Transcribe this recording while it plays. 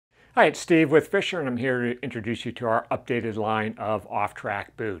Hi, it's Steve with Fischer, and I'm here to introduce you to our updated line of Offtrack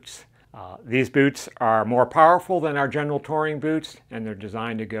boots. These boots are more powerful than our general touring boots, and they're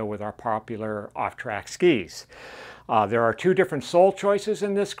designed to go with our popular Offtrack skis. There are two different sole choices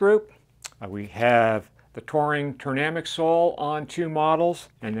in this group. We have the touring TURNAMIC sole on two models,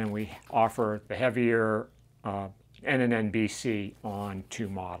 and then we offer the heavier NNBC on two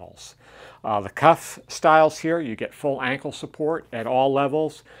models. The cuff styles here, you get full ankle support at all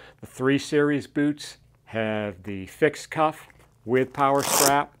levels. The 3 Series boots have the fixed cuff with power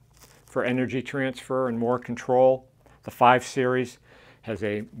strap for energy transfer and more control. The 5 Series has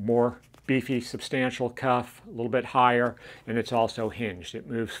a more beefy, substantial cuff, a little bit higher, and it's also hinged. It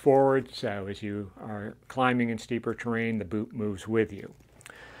moves forward, so as you are climbing in steeper terrain, the boot moves with you.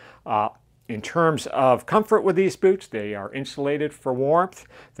 In terms of comfort with these boots, they are insulated for warmth.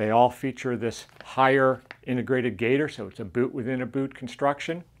 They all feature this higher integrated gaiter, so it's a boot within a boot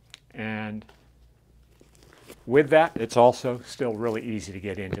construction. And with that, it's also still really easy to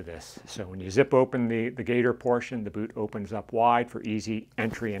get into this. So when you zip open the gaiter portion, the boot opens up wide for easy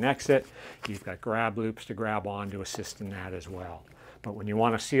entry and exit. You've got grab loops to grab on to assist in that as well. But when you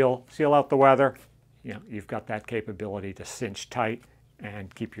want to seal out the weather, you've got that capability to cinch tight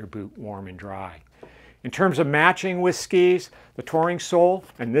and keep your boot warm and dry. In terms of matching with skis, the touring sole,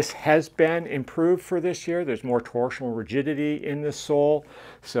 and this has been improved for this year, there's more torsional rigidity in this sole.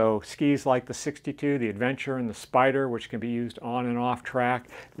 So skis like the 62, the Adventure, and the Spider, which can be used on and off track,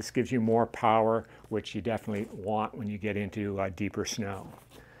 this gives you more power, which you definitely want when you get into deeper snow.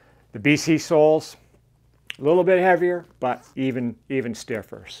 The BC soles, a little bit heavier, but even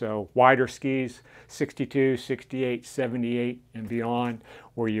stiffer. So wider skis, 62, 68, 78, and beyond,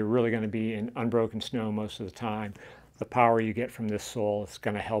 where you're really going to be in unbroken snow most of the time. The power you get from this sole is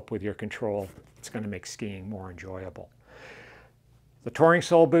going to help with your control. It's going to make skiing more enjoyable. The touring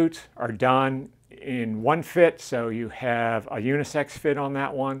sole boots are done in one fit, so you have a unisex fit on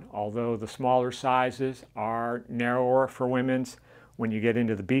that one, although the smaller sizes are narrower for women's. When you get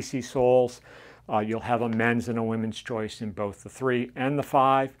into the BC soles, you'll have a men's and a women's choice in both the 3 and the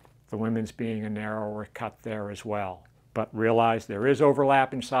 5, the women's being a narrower cut there as well. But realize there is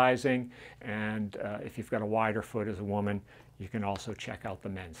overlap in sizing, and if you've got a wider foot as a woman, you can also check out the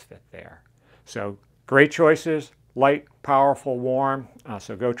men's fit there. So great choices, light, powerful, warm,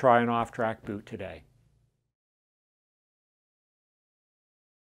 so go try an Offtrack boot today.